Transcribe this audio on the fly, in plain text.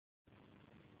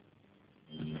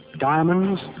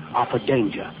Diamonds are for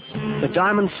danger. The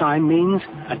diamond sign means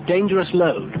a dangerous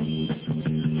load.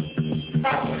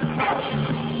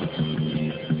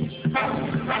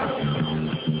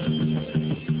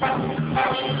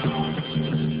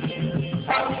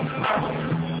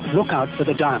 Look out for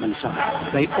the diamond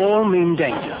sign. They all mean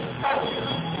danger.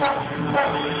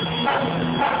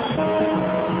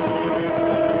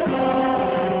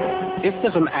 If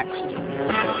there's an accident,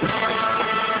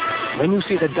 when you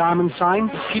see the diamond sign,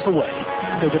 keep away.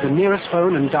 Go to the nearest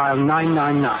phone and dial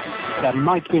 999. There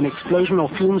might be an explosion or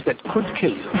fumes that could kill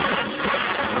you.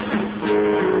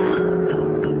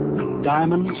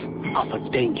 Diamonds are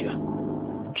for danger.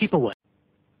 Keep away.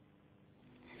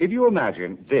 If you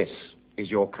imagine this is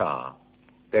your car,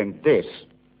 then this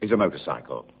is a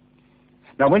motorcycle.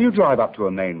 Now, when you drive up to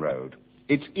a main road,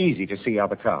 it's easy to see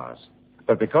other cars.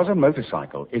 But because a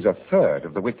motorcycle is a third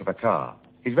of the width of a car,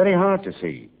 he's very hard to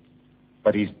see.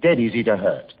 But he's dead easy to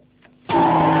hurt.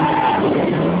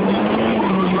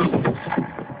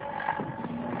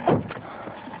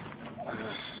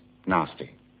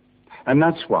 Nasty. And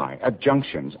that's why, at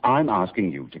junctions, I'm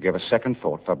asking you to give a second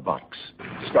thought for bikes.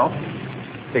 Stop.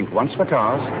 Think once for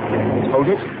cars. Hold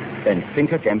it. Then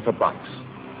think again for bikes.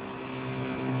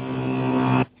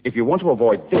 If you want to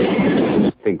avoid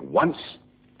this, think once.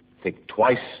 Think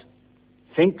twice.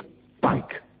 Think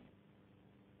bike.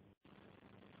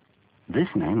 This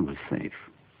man was safe.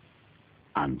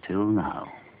 Until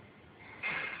now.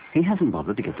 He hasn't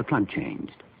bothered to get the plug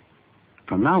changed.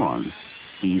 From now on,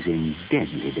 he's in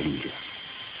deadly danger.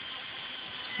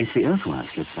 If the earth wire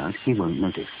slips out, he won't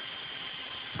notice.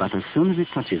 But as soon as it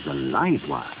touches the live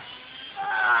wire,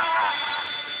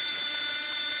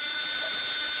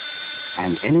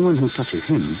 and anyone who touches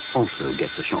him also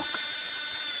gets a shock.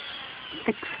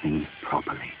 Fix things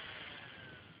properly.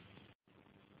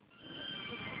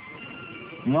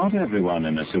 Not everyone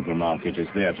in a supermarket is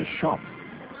there to shop.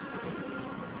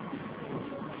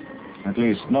 At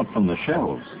least not from the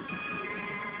shelves.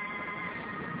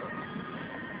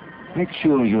 Make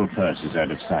sure your purse is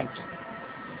out of sight.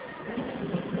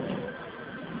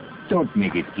 Don't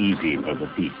make it easy for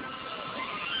the thief.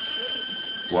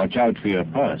 Watch out for your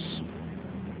purse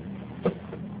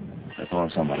before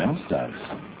someone else does.